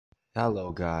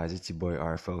Hello guys, it's your boy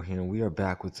Arfo here, and we are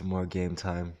back with some more game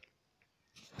time.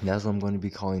 That's what I'm going to be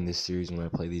calling this series when I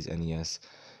play these NES,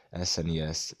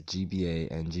 SNES, GBA,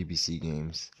 and GBC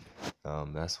games.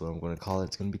 That's what I'm going to call it.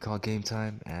 It's going to be called Game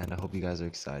Time, and I hope you guys are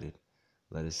excited.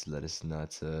 Let's not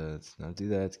do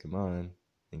that. Come on.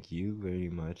 Thank you very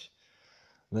much.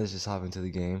 Let's just hop into the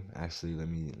game. Actually, let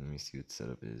me see what the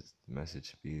setup is.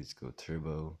 Message speeds go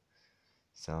turbo.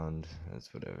 Sound,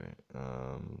 that's whatever.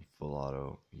 Full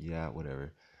auto, yeah,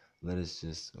 whatever. Let us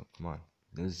just, oh, come on.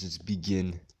 Let's just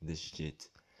begin this shit.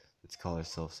 Let's call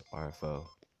ourselves RFO.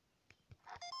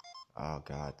 Oh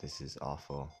god, this is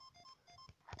awful.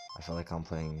 I feel like I'm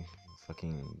playing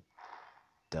fucking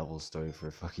Devil's Story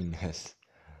for fucking NES.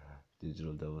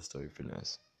 Digital Devil Story for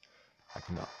NES. I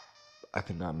cannot, I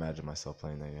could not imagine myself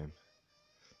playing that game.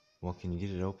 Well, can you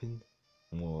get it open?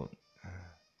 Well,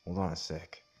 hold on a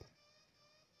sec.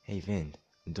 Hey Vin,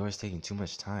 the door's taking too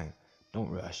much time.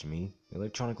 Don't rush me. The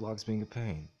electronic lock's being a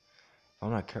pain. If I'm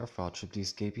not careful, I'll trip the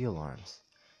escapee alarms.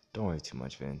 Don't worry too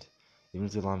much, Vint. Even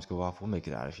if the alarms go off, we'll make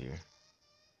it out of here.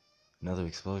 Another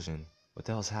explosion. What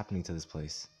the hell's happening to this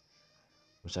place?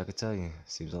 Wish I could tell you.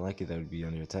 Seems unlikely that we'd be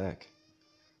under attack.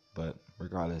 But,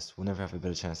 regardless, we'll never have a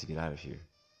better chance to get out of here.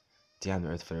 Damn the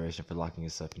Earth Federation for locking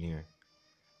us up in here.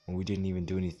 When we didn't even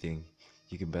do anything,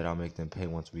 you can bet I'll make them pay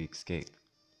once we escape.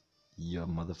 You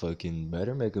motherfucking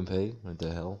better make them pay. What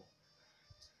the hell?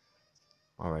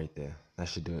 Alright there. That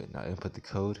should do it. Now input the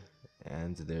code,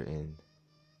 and they're in.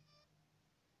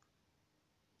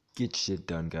 Get shit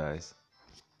done, guys.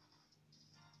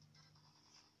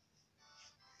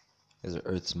 These are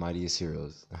Earth's mightiest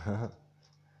heroes.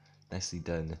 Nicely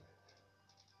done.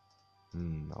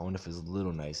 I wonder if it's a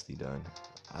little nicely done.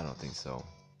 I don't think so.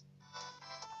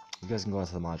 You guys can go out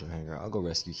to the module hangar. I'll go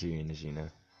rescue Kiri and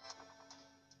Nagina.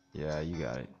 Yeah, you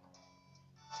got it.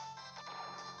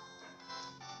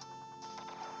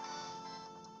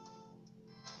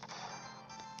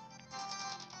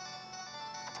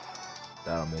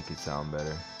 That'll make it sound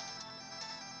better.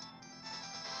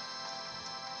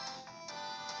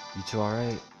 You two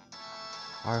alright?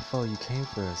 RFO, you came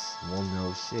for us. Well,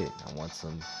 no shit. I want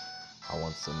some,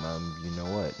 you know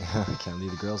what? I can't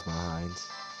leave the girls behind.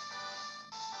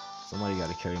 Somebody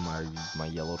gotta carry my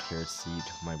yellow-haired seed,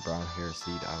 my brown-haired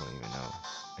seed. I don't even know.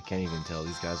 I can't even tell.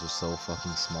 These guys are so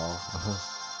fucking small.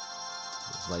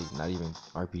 It's like not even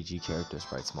RPG character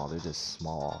sprite small. They're just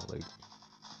small, like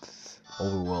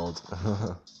overworld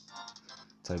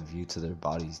type view to their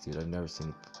bodies, dude. I've never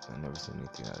seen anything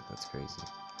like that. That's crazy.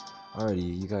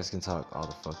 Alrighty, you guys can talk all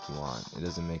the fuck you want. It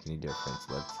doesn't make any difference.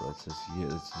 Let's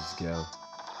just go.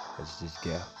 Let's just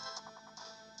go.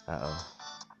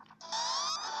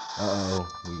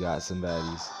 We got some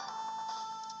baddies.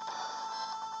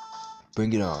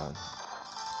 Bring it on.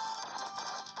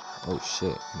 Oh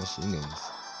shit, machine guns.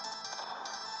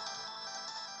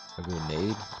 A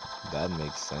grenade? That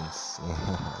makes sense.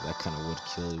 That kind of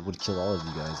would kill all of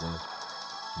you guys though.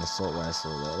 An assault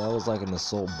rifle. That was like an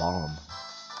assault bomb.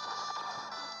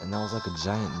 And that was like a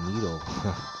giant needle.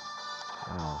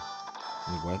 Wow.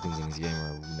 These weapons in this game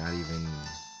are not even...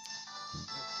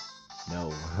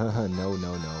 No. No.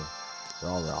 They're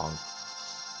all wrong.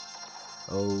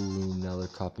 Oh, now they're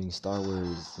copying Star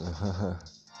Wars.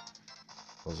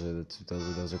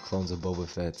 Those are clones of Boba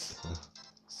Fett's.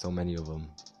 So many of them.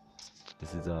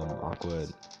 This is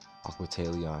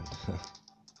Aquatalion.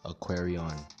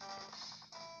 Aquarion.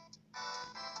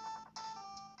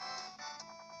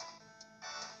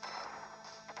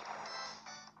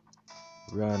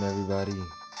 Run, everybody.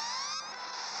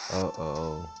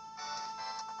 Uh-oh.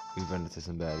 We run into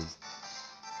some baddies.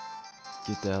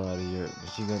 Get the hell out of here.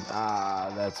 Machine gun. Ah,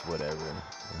 that's whatever.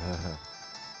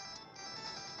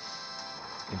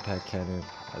 Impact cannon.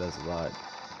 That does a lot.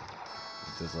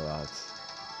 It does a lot.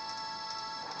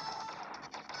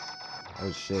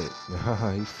 Oh shit.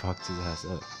 He fucked his ass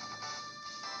up.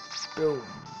 Boom.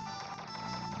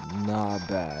 Not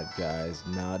bad, guys.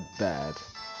 Not bad.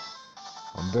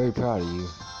 I'm very proud of you.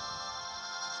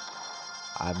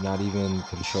 I'm not even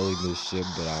controlling this ship,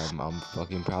 but I'm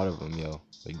fucking proud of them, yo.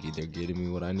 They're getting me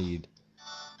what I need.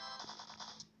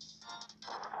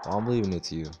 Well, I'm leaving it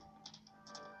to you.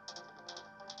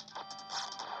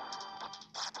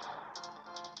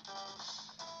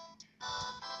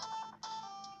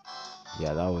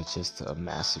 Yeah, that was just a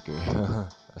massacre. I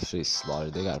straight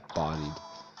slaughtered. They got bodied.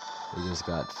 They just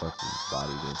got fucking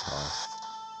bodied and tossed.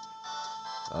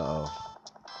 Uh-oh.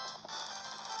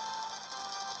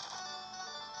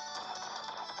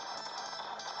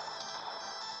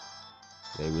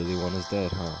 They really want us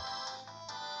dead, huh?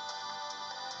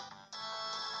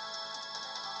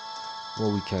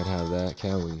 Well, we can't have that,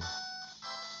 can we?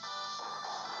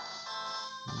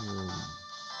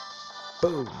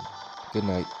 Boom. Good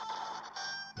night.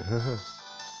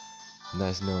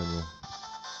 Nice knowing you.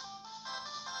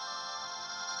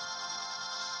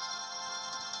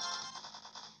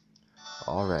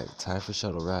 Alright, time for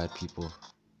shuttle ride, people.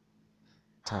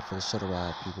 Time for the shuttle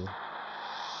ride, people.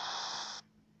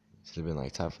 Should have been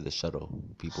like time for the shuttle,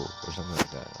 people, or something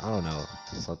like that. I don't know.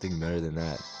 Something better than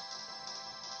that.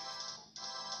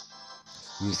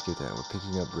 We skip that. We're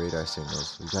picking up radar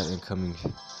signals. We got incoming.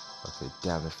 Okay,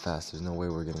 damn it, fast. There's no way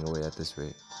we're getting away at this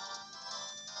rate.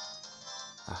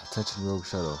 Attention, rogue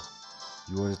shuttle.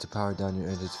 You ordered to power down your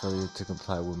engines. Failure to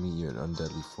comply will meet you in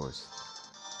undeadly force.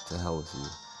 To hell with you.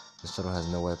 The shuttle has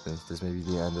no weapons. This may be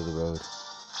the end of the road.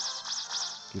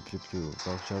 Pew pew pew.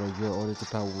 Rogue shuttle, you're ordered to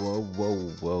power. Whoa, whoa,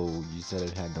 whoa. You said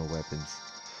it had no weapons.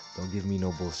 Don't give me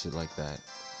no bullshit like that.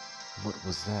 What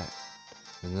was that?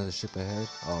 There's another ship ahead?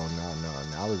 Oh,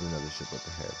 no. Now there's another ship up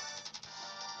ahead.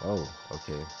 Oh,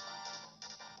 okay.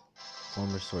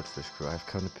 Former swordfish crew, I've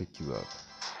come to pick you up.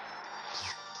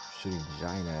 Shooting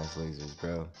giant ass lasers,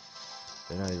 bro.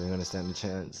 They're not even gonna stand a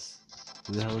chance.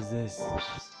 Who the hell is this?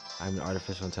 I'm an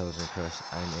artificial intelligence crush.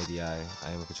 I'm ADI.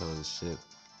 I am in control of the ship.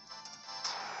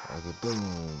 Okay,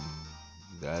 boom.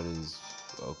 That is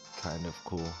kind of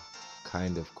cool.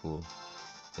 Kind of cool.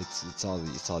 It's all the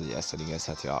SNES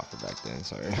had to offer back then.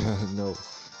 Sorry, no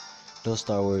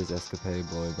Star Wars escapade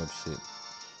blowing up shit.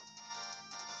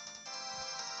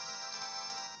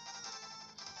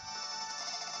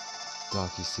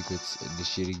 Docky secrets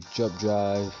initiating jump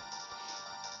drive.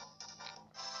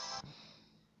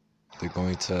 They're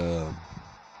going to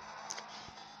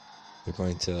I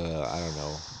don't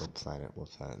know what planet.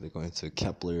 They're going to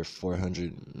Kepler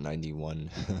 491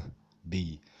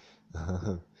 b.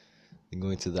 They're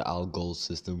going to the Algol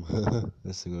system.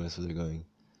 That's where they're going.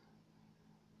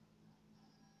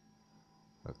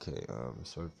 Okay,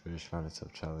 swordfish found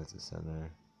itself traveling to the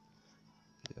center.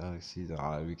 Galaxy,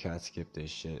 we can't skip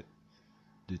this shit.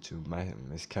 Due to my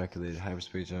miscalculated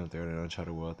hyperspace jump, they're in an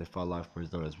uncharted world. They fought life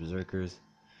forms known as berserkers.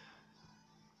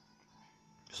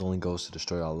 This only goes to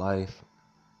destroy all life.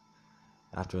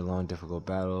 After a long, difficult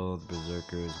battle, the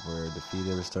berserkers were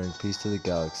defeated, restoring peace to the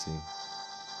galaxy.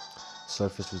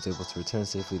 Swordfish was able to return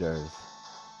safely to Earth.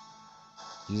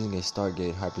 Using a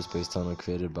Stargate hyperspace tunnel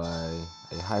created by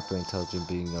a hyper-intelligent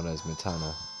being known as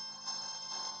Mintana.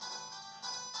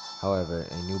 However,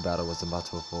 a new battle was about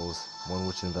to unfold, one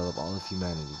which enveloped all of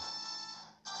humanity.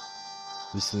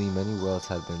 Recently, many worlds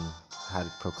had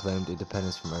proclaimed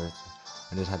independence from Earth,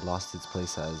 and it had lost its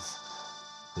place as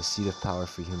the seat of power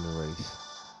for human race.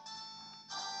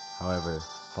 However,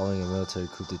 following a military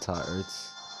coup d'etat,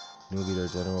 Earth's new leader,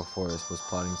 General Forrest, was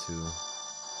plotting to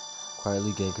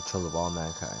quietly gain control of all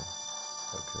mankind.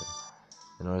 Okay.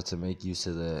 In order to make use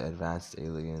of the advanced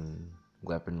alien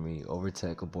weaponry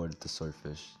Overtech aboard the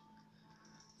Swordfish,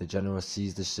 the general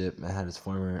seized the ship and had its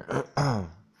former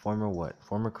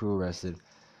crew arrested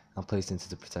and placed into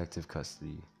the protective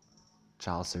custody.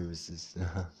 Child services.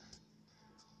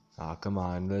 Ah, come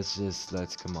on, let's just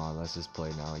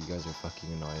play now. You guys are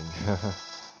fucking annoying.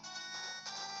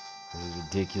 This is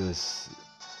ridiculous.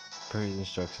 Per his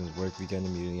instructions, work began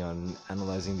immediately on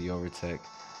analyzing the Overtech,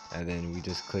 and then we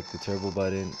just click the turbo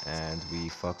button and we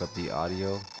fuck up the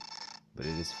audio, but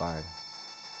it is fine.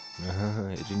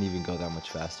 It didn't even go that much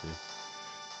faster.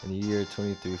 In the year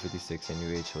 2356, a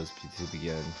new age was to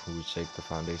begin, who would shake the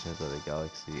foundations of the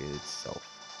galaxy itself.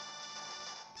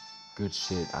 Good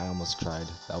shit. I almost cried.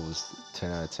 That was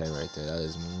 10 out of 10 right there. That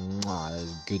is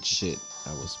good shit.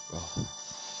 That was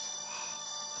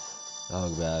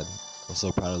bad. I'm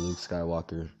so proud of Luke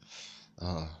Skywalker.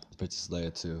 Princess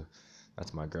Leia too.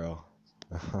 That's my girl.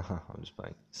 I'm just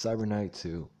playing. Cyber Knight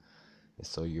 2.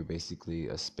 So you're basically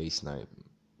a space knight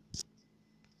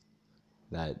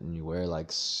that you wear like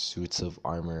suits of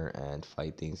armor and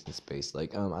fight things in space.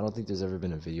 Like I don't think there's ever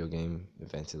been a video game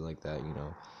invented like that. You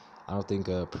know, I don't think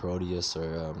Proteus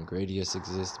or Gradius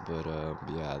exist, but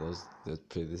yeah,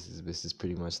 this is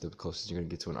pretty much the closest you're gonna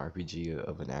get to an RPG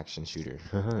of an action shooter.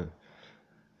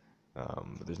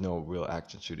 But there's no real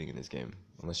action shooting in this game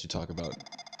unless you talk about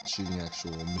shooting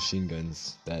actual machine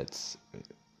guns. That's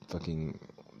fucking,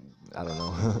 I don't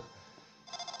know.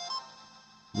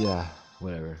 Yeah,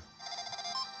 whatever.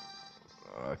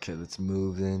 Okay, let's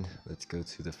move in. Let's go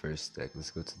to the first deck. Let's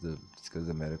go to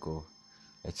the medical.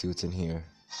 Let's see what's in here.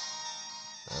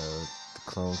 The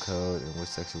clone code, and which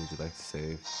section would you like to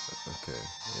save? Okay,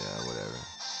 yeah, whatever.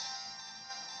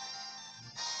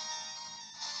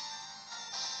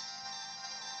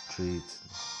 Treats.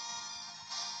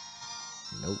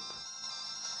 Nope.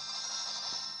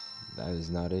 That is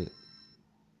not it.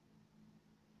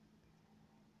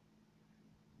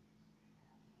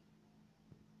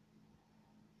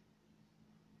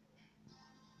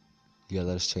 Yeah,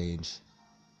 let us change.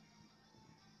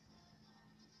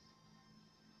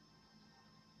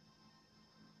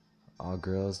 All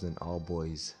girls, then all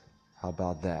boys. How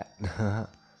about that?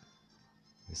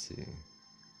 Let's see.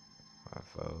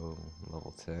 Marfo,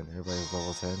 level 10. Everybody's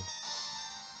level 10.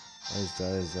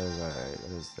 That is alright.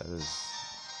 That is.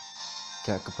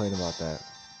 Can't complain about that.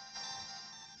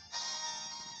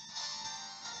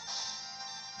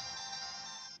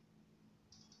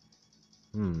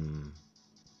 Hmm.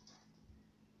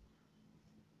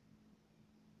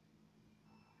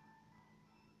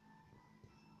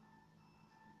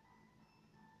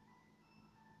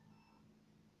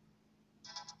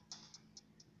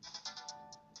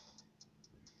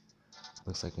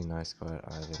 Looks like a nice squad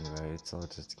island, right? It's all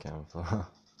just a camouflage.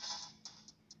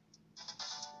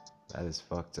 That is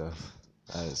fucked up.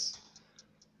 That is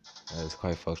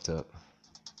quite fucked up.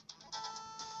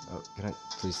 Oh, can I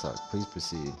please talk? Please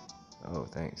proceed. Oh,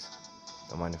 thanks.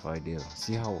 Don't mind if I do.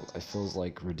 See how it feels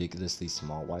like ridiculously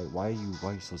small? Why are you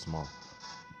so small?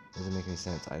 Doesn't make any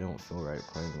sense. I don't feel right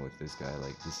playing with this guy.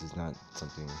 Like, this is not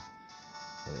something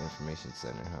for the information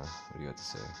center, huh? What do you have to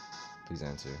say? Please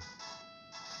answer.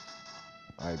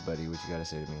 Alright, buddy, what you gotta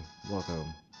say to me?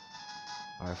 Welcome.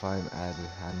 Alright, fine,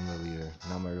 I'm the leader.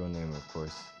 Not my real name, of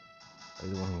course. Are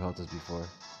you the one who helped us before?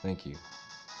 Thank you.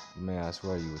 May I ask,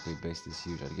 where are you with a base this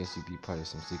huge? I guess you'd be part of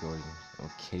some secret organization.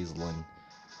 Okay, Zlun.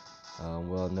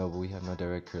 Well, no, but we have no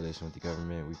direct correlation with the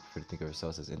government. We prefer to think of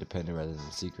ourselves as independent rather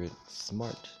than secret.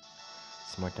 Smart.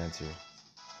 Smart answer.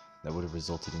 That would have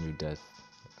resulted in your death.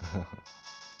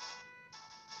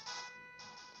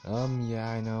 Yeah,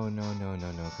 I know. No.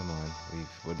 Come on.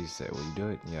 What do you say? Will you do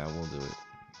it? Yeah, we'll do it.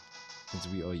 Since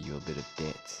we owe you a bit of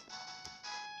debt.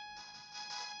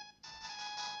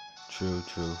 True.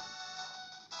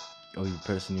 Oh, you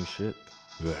purchased a new ship?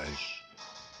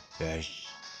 Yes.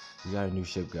 We got a new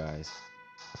ship, guys.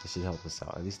 This should help us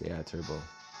out. At least they add turbo.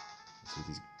 That's what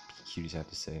these cuties have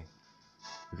to say.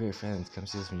 We're great friends. Come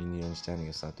see us when you need understanding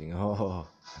of something. Oh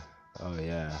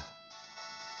yeah.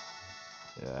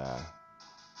 Yeah.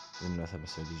 In last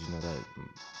episode, did you know that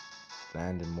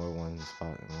land and more one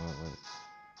spot and what?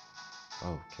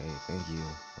 Okay, thank you.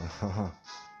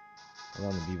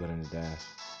 Hold on the B button to dash.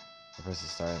 I press the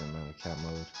start and I'm in camp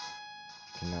mode.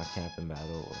 You cannot camp in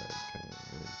battle, or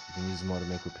you can use the mode to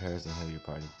make repairs and heal your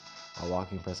party. While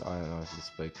walking, press R and R to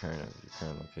display your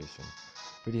current location.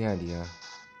 Pretty handy, huh?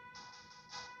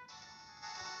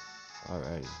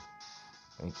 Alrighty.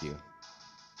 Thank you.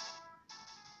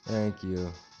 Thank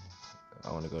you.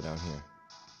 I want to go down here.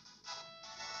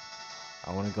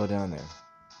 I want to go down there,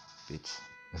 bitch.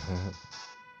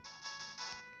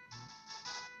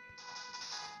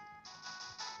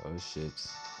 Oh shit.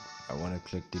 I want to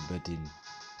click the button.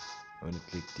 I want to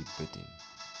click the button.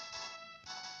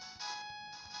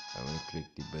 I want to click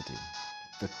the button.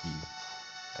 Fuck you.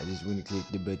 I just want to click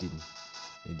the button.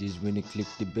 I just want to click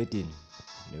the button.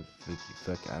 No, fuck you.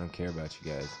 Fuck, I don't care about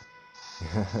you guys.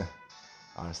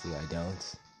 Honestly, I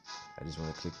don't. I just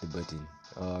want to click the button.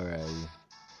 Alrighty.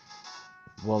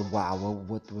 Well, wow. Well,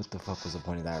 what the fuck was the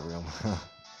point of that room?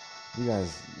 You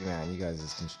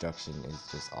guys' construction is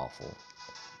just awful.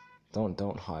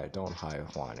 Don't hire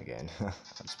Juan again. I'm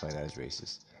just playing that as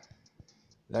racist.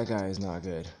 That guy is not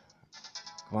good.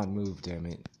 Come on, move, damn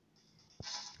it.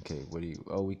 Okay, what do you?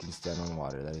 Oh, we can stand on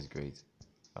water. That is great.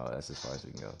 Oh, that's as far as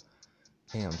we can go.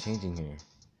 Hey, I'm changing here.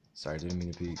 Sorry, didn't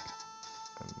mean to peek.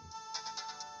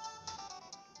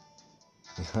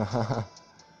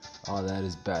 Oh, that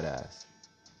is badass.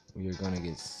 We are gonna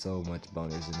get so much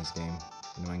boners in this game,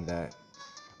 knowing that.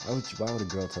 Why would a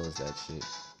girl tell us that shit?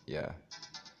 Yeah.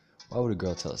 Why would a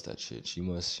girl tell us that shit? She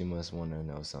must want to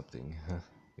know something.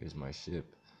 Here's my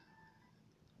ship.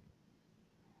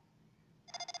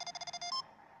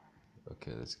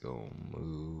 Okay, let's go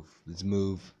move. Let's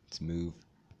move. Let's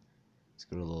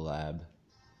go to the lab.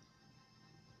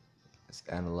 Let's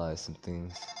analyze some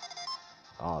things.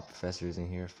 Oh, professor is in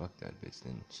here. Fuck that bitch.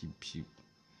 Then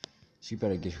she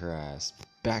better get her ass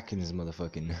back in this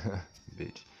motherfucking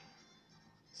bitch.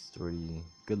 Story.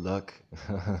 Good luck.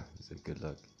 He said good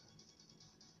luck.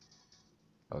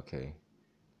 Okay.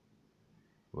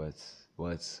 What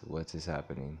is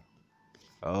happening?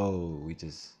 Oh, we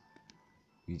just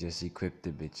equipped the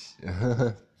bitch.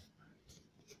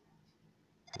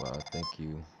 Well, thank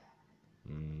you.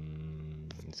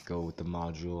 Let's go with the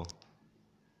module.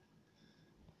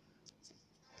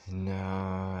 No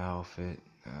outfit.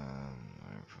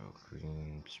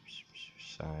 Procreating,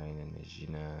 Shine and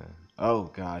Ajina. Oh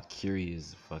god, Kiri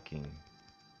is fucking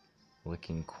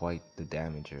looking quite the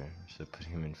damager. Should put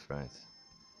him in front.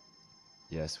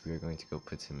 Yes, we are going to go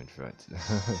put him in front.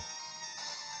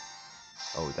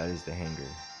 Oh, that is the hanger.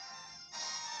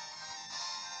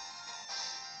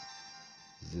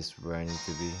 Is this where I need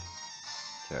to be?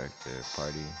 Character,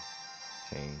 party,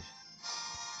 change.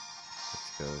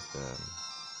 Let's go with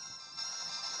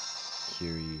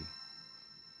Kiri,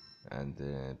 and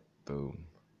then boom.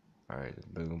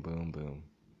 Alright, boom, boom, boom.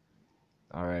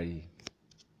 Alrighty.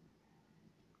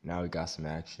 Now we got some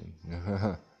action.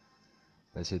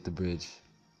 Let's hit the bridge.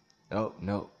 Oh,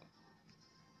 no.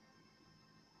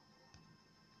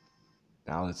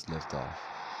 Now let's lift off.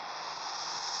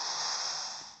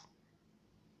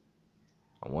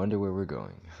 I wonder where we're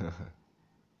going.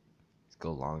 Let's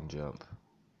go long jump.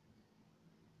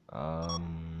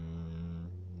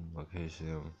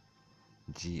 Location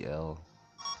GL.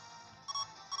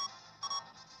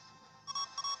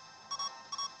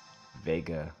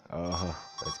 Vega. Oh,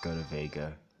 let's go to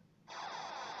Vega.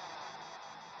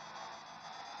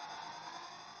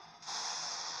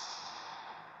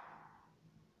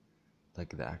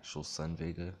 Like the actual Sun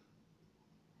Vega.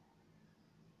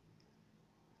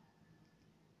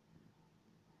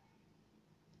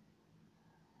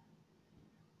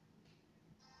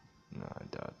 No, I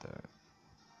doubt that.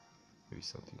 Maybe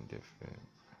something different.